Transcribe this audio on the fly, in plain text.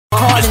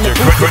hard in the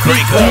booth.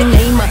 We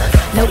name a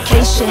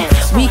location.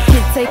 We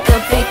could take a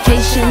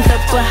vacation to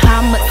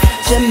Bahamas,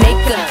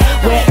 Jamaica,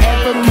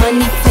 wherever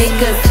money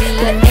take us.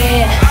 The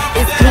air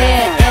is clear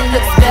and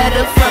looks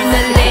better from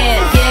the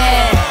land.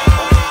 Yeah,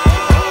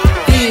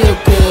 feel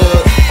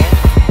good.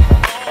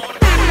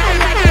 I'm not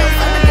like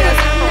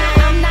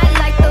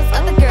those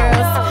other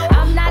girls.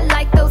 I'm not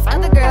like those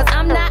other girls.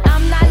 I'm not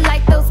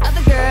like those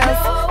other girls.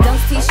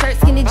 Dunks, t-shirts,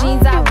 skinny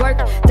jeans, I work.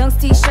 Dunks,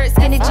 t-shirts,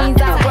 skinny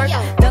jeans, I work.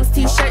 Dunks,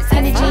 t-shirts,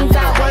 skinny jeans,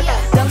 I work.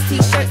 Dunks,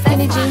 t-shirts,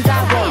 skinny jeans,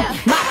 I work.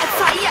 My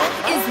attire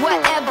is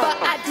whatever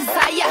I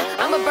desire.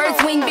 I'm a bird's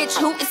wing bitch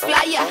who is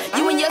flyer.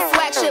 You and your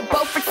swag should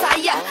both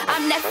retire.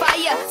 I'm that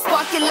fire,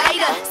 sparking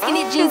lighter.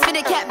 Skinny jeans fit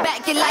a cat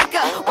back, you like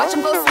her. Watch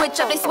them both switch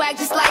up, they swag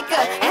just like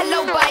her.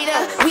 Hello,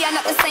 biter, we are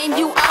not the same,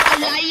 you are a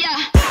liar.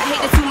 I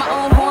hate to toot my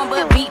own horn,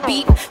 but beep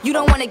beep. You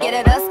don't wanna get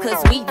at us,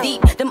 cause we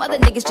deep. Them other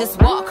niggas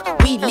just walk,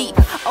 we leap.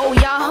 Oh,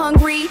 y'all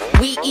hungry?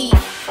 We eat.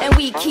 And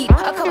we keep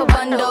a couple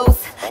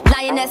bundles.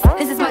 Lioness,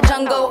 this is my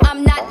jungle.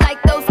 I'm not like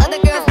those other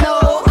girls,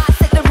 no. I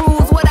set the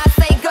rules, what I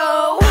say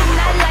go. I'm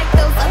not like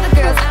those other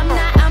girls. I'm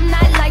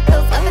not like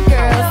those other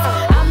girls.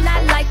 I'm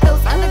not like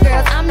those other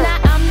girls. I'm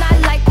not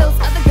like those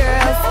other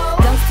girls.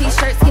 Dunks,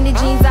 t-shirts, skinny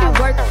jeans, I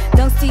work.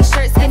 Dunks,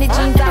 t-shirts, skinny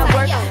jeans, I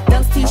work.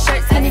 Dunks,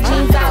 t-shirts, skinny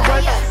jeans, I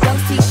work.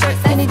 Dunks, t-shirts,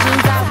 skinny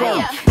jeans, I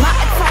work. My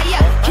attire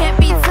can't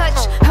be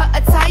touched. Her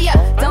attire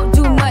don't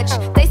do much.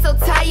 They so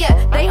tired,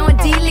 they on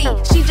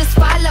delete. She just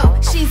follow,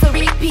 she's a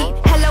repeat.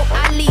 Hello,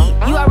 Ali,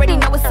 you already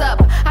know what's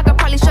up. I could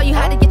probably show you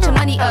how to get your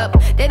money up.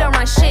 They don't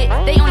run shit,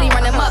 they only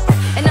run them up.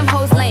 And them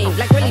hoes lame,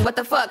 like really what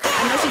the fuck.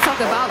 I know she talk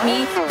about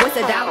me, what's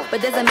a doubt?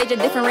 But there's a major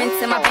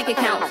difference in my bank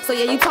account. So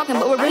yeah, you talking,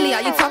 but what really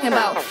are you talking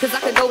about? Cause I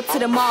could go to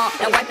the mall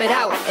and wipe it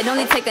out. It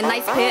only take a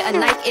nice pair of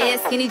Nike Air,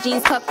 skinny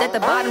jeans cuffed at the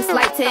bottom,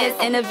 slight tears,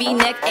 and a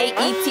V-neck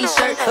AE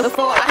t-shirt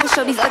before I can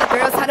show these other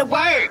girls how to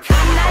work.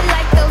 I'm not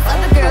like those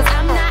other girls.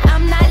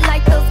 I'm not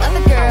like those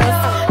other girls.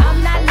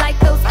 I'm not like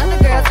those other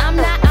girls. I'm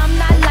not